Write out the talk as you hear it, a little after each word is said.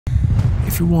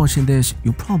If you're watching this,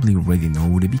 you probably already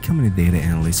know that becoming a data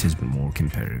analyst has been more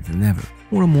competitive than ever.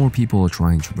 More and more people are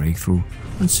trying to break through.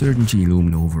 Uncertainty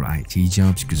looming over IT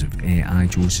jobs because of AI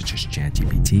tools such as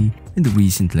ChatGPT, and the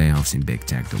recent layoffs in big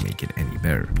tech don't make it any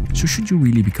better. So should you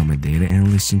really become a data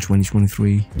analyst in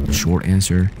 2023? The short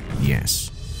answer,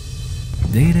 yes.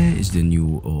 Data is the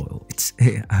new oil. It's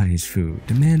AI's food.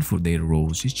 Demand for data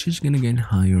roles is just gonna get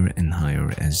higher and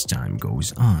higher as time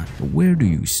goes on. But where do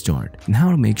you start? And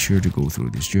how to make sure to go through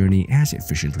this journey as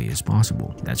efficiently as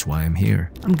possible? That's why I'm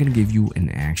here. I'm gonna give you an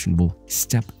actionable,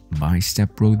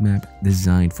 step-by-step roadmap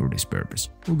designed for this purpose.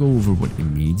 We'll go over what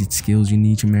immediate skills you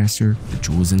need to master, the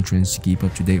tools and trends to keep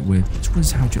up to date with, as well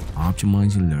as how to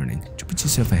optimize your learning to put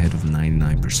yourself ahead of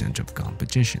 99% of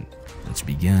competition. Let's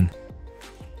begin.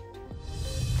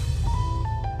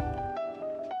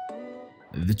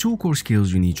 The two core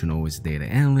skills you need to know as a data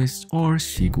analyst are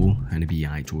SQL and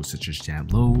BI tools such as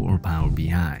Tableau or Power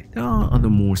BI. There are other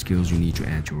more skills you need to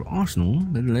add to your arsenal,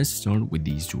 but let's start with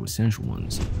these two essential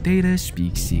ones. Data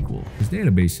speaks SQL, as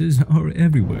databases are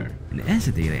everywhere. And as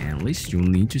a data analyst, you'll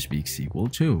need to speak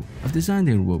SQL too. I've designed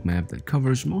a roadmap that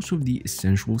covers most of the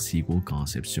essential SQL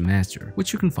concepts to master,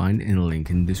 which you can find in a link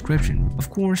in the description. Of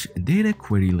course, data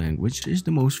query language is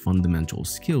the most fundamental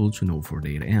skill to know for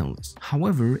data analysts.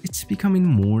 However, it's becoming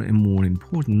more and more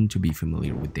important to be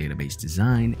familiar with database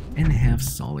design and have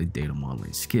solid data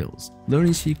modeling skills.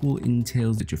 Learning SQL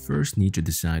entails that you first need to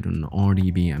decide on an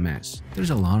RDBMS. There's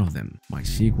a lot of them: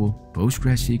 MySQL,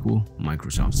 PostgreSQL,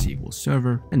 Microsoft SQL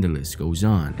Server, and the list goes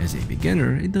on. As a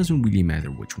beginner, it doesn't really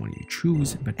matter which one you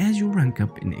choose, but as you rank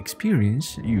up in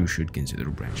experience, you should consider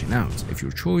branching out. If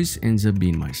your choice ends up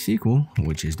being MySQL,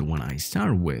 which is the one I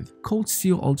started with, Cold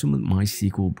Steel Ultimate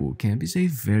MySQL Bootcamp is a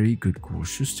very good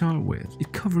course to start with.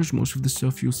 It covers most of the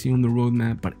stuff you'll see on the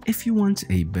roadmap, but if you want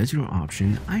a better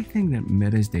option, I think that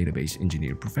Meta's Database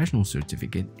Engineer Professional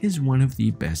Certificate is one of the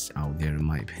best out there in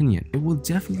my opinion. It will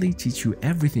definitely teach you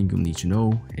everything you'll need to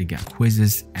know. It got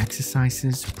quizzes,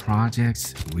 exercises,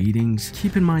 projects, readings.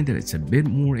 Keep in mind that it's a bit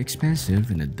more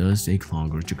expensive and it does take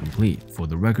longer to complete. For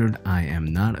the record, I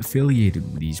am not affiliated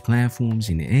with these platforms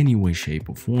in any way, shape,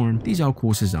 or form. These are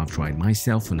courses I've tried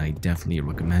myself and I definitely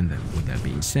recommend them. With that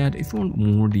being said, if you want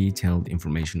more detailed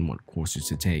information on what courses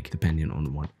to take depending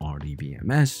on what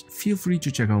RDBMS, feel free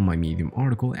to check out my Medium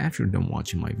article after you're done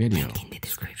watching my video. Link in the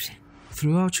description.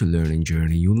 Throughout your learning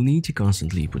journey, you'll need to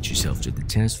constantly put yourself to the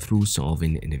test through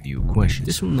solving interview questions.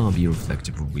 This will not be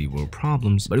reflective of real-world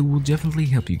problems, but it will definitely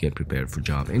help you get prepared for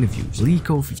job interviews.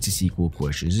 LeetCode 50 SQL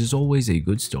questions is always a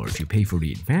good start. If you pay for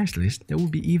the advanced list, that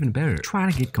would be even better.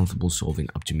 Try to get comfortable solving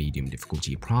up to medium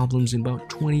difficulty problems in about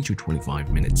 20 to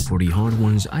 25 minutes. For the hard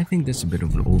ones, I think that's a bit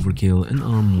of an overkill and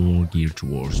are more geared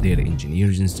towards data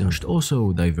engineers and stuff. You should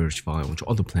also diversify onto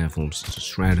other platforms such as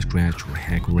Scratch or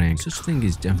HackerRank. Such a thing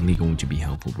is definitely going to be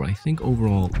helpful, but I think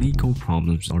overall LeetCode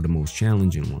problems are the most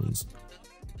challenging ones.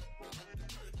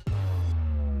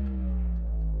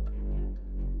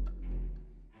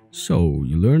 So,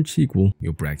 you learned SQL,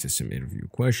 you practiced some interview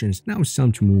questions, now it's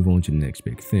time to move on to the next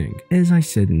big thing. As I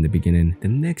said in the beginning, the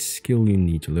next skill you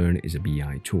need to learn is a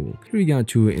BI tool. Here we got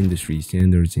two industry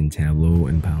standards in Tableau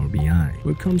and Power BI.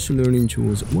 When it comes to learning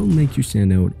tools, what will make you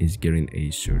stand out is getting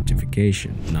a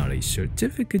certification. Not a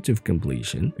certificate of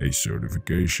completion, a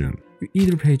certification. You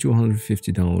either pay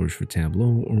 $250 for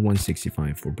Tableau or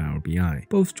 $165 for Power BI.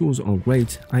 Both tools are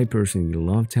great. I personally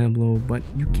love Tableau, but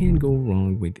you can't go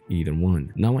wrong with either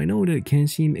one. Now I know that it can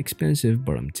seem expensive,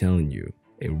 but I'm telling you,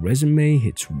 a resume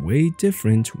hits way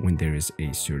different when there is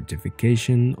a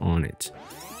certification on it.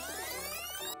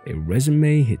 A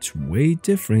resume hits way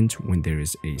different when there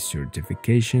is a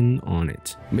certification on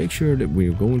it. Make sure that when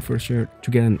you're going for a cert,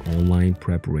 to get an online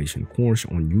preparation course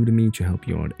on Udemy to help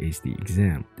you out ace the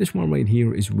exam. This one right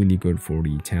here is really good for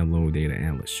the Tableau Data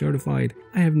Analyst Certified.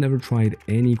 I have never tried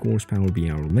any course Power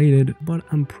BI related, but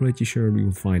I'm pretty sure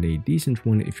you'll find a decent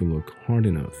one if you look hard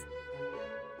enough.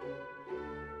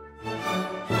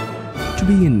 To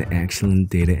be an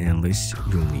excellent data analyst,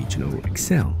 you'll need to know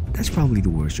Excel. That's probably the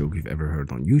worst joke you've ever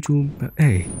heard on YouTube, but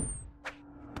hey.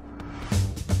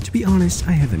 To be honest,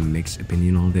 I have a mixed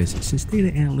opinion on this since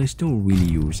data analysts don't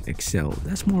really use Excel.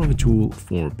 That's more of a tool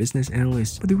for business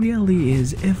analysts, but the reality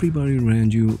is everybody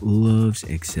around you loves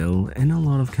Excel and a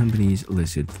lot of companies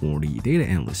list it for the data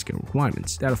analyst skill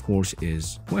requirements. That of course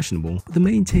is questionable, but the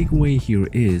main takeaway here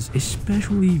is,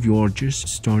 especially if you're just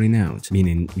starting out,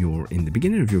 meaning you're in the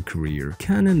beginning of your career,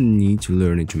 kinda need to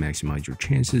learn it to maximize your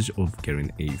chances of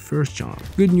getting a first job.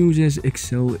 Good news is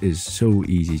Excel is so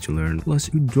easy to learn, plus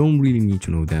you don't really need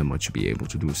to know that that much to be able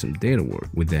to do some data work.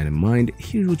 With that in mind,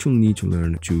 here's what you'll need to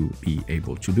learn to be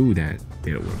able to do that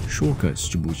data work. Shortcuts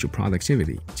to boost your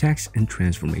productivity, text and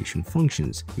transformation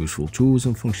functions, useful tools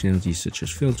and functionalities such as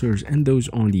filters and those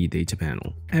on the data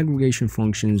panel, aggregation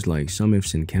functions like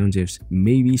SUMIFs and COUNTIFs,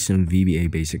 maybe some VBA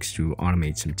basics to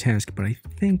automate some tasks, but I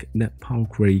think that Power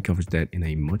Query covers that in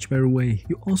a much better way.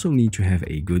 You also need to have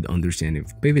a good understanding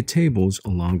of pivot tables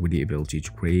along with the ability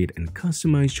to create and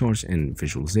customize charts and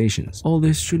visualizations. All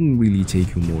this shouldn't really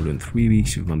take you more than 3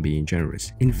 weeks if I'm being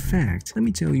generous. In fact, let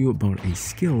me tell you about a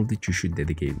skill that you should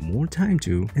dedicate more time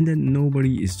to and that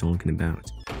nobody is talking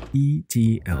about.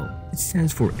 ETL. It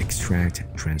stands for Extract,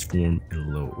 Transform,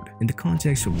 and Load. In the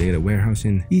context of data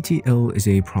warehousing, ETL is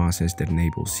a process that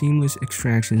enables seamless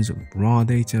extractions of raw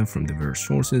data from diverse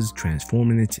sources,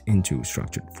 transforming it into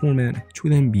structured format to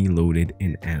then be loaded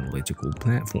in analytical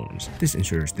platforms. This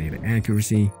ensures data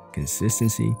accuracy,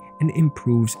 consistency, and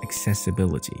improves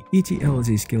accessibility. ETL as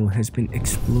a skill has been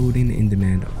exploding in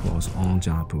demand across all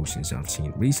job postings I've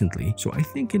seen recently, so I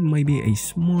think it might be a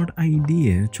smart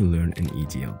idea to learn an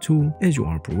ETL tool as you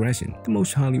are progressing. The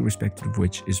most highly respected of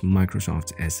which is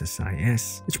Microsoft's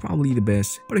SSIS. It's probably the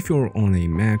best, but if you're on a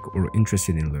Mac or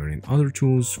interested in learning other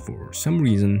tools for some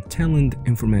reason, Talent,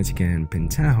 Informatica, and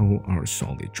Pentaho are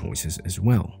solid choices as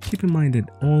well. Keep in mind that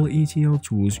all ETL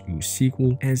tools use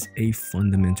SQL as a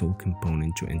fundamental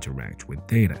component to interact with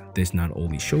data. This not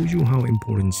only shows you how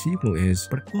important SQL is,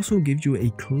 but also gives you a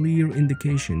clear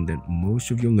indication that most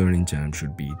of your learning time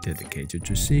should be dedicated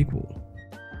to SQL.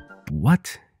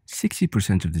 What?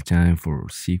 60% of the time for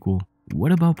SQL?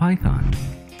 What about Python?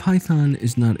 Python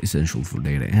is not essential for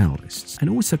data analysts. I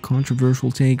know it's a controversial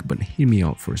take, but hear me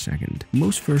out for a second.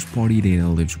 Most first-party data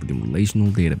lives within relational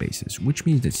databases, which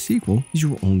means that SQL is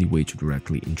your only way to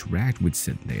directly interact with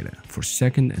said data. For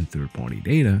second- and third-party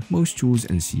data, most tools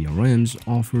and CRMs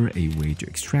offer a way to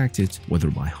extract it, whether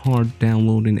by hard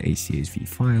downloading a CSV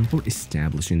file or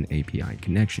establishing API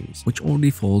connections, which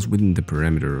already falls within the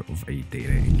perimeter of a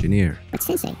data engineer. But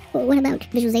Sensei, what about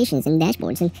visualizations and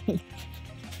dashboards and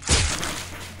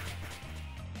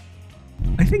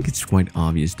I think it's quite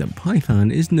obvious that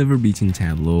Python is never beating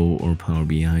Tableau or Power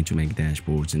BI to make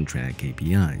dashboards and track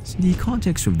KPIs. In the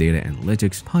context of data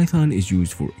analytics, Python is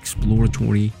used for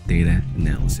exploratory data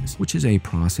analysis, which is a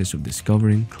process of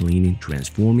discovering, cleaning,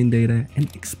 transforming data,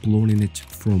 and exploring it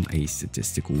from a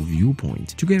statistical viewpoint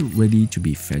to get ready to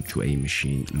be fed to a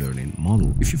machine learning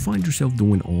model. If you find yourself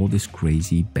doing all this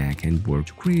crazy back-end work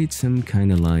to create some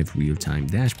kind of live real-time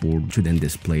dashboard to then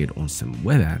display it on some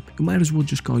web app, you might as well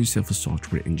just call yourself a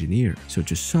software engineer. So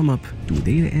to sum up, do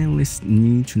data analysts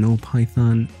need to know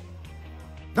Python?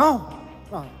 No.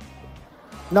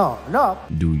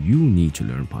 Do you need to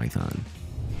learn Python?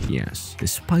 Yes.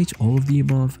 Despite all of the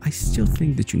above, I still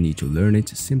think that you need to learn it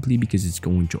simply because it's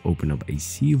going to open up a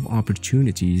sea of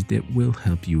opportunities that will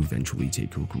help you eventually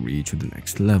take your career to the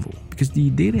next level. Because the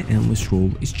data analyst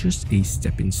role is just a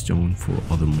stepping stone for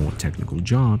other more technical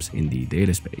jobs in the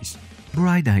data space. But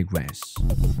I digress.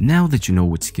 Now that you know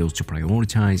what skills to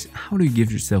prioritize, how do you give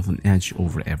yourself an edge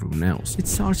over everyone else? It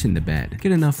starts in the bed.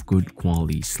 Get enough good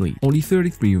quality sleep. Only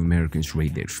 33% of Americans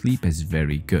rate their sleep as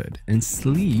very good, and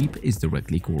sleep is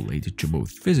directly correlated to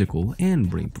both physical and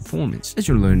brain performance. As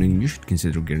you're learning, you should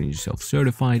consider getting yourself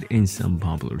certified in some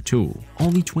popular tool.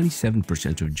 Only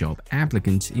 27% of job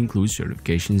applicants include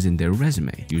certifications in their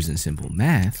resume. Using simple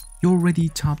math, you're already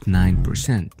top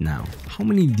 9%. Now, how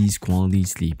many of these quality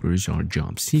sleepers are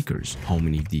job seekers? How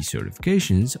many of these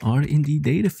certifications are in the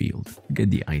data field? You get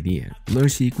the idea. Learn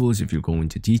SQL if you're going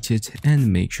to teach it,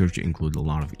 and make sure to include a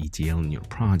lot of ETL in your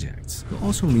projects. You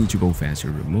also need to go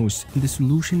faster than most, and the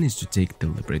solution is to take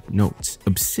deliberate notes.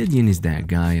 Obsidian is that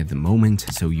guy at the moment,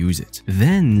 so use it.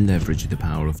 Then leverage the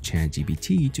power of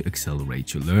ChatGPT to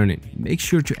accelerate your learning. Make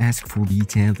sure to ask for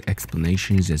detailed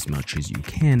explanations as much as you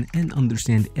can and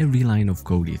understand every line of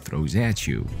code it throws at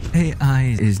you.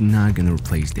 AI is not going to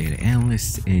replace data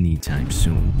analysts anytime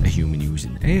soon. A human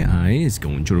using AI is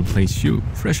going to replace you.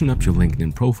 Freshen up your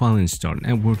LinkedIn profile and start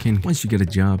networking. Once you get a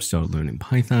job, start learning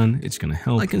Python. It's going to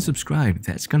help. Like and subscribe,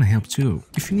 that's going to help too.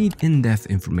 If you need in-depth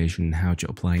information on how to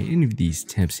apply any of these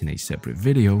tips in a separate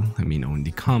video, let me know in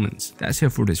the comments. That's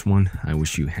it for this one. I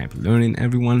wish you happy learning,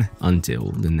 everyone.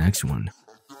 Until the next one.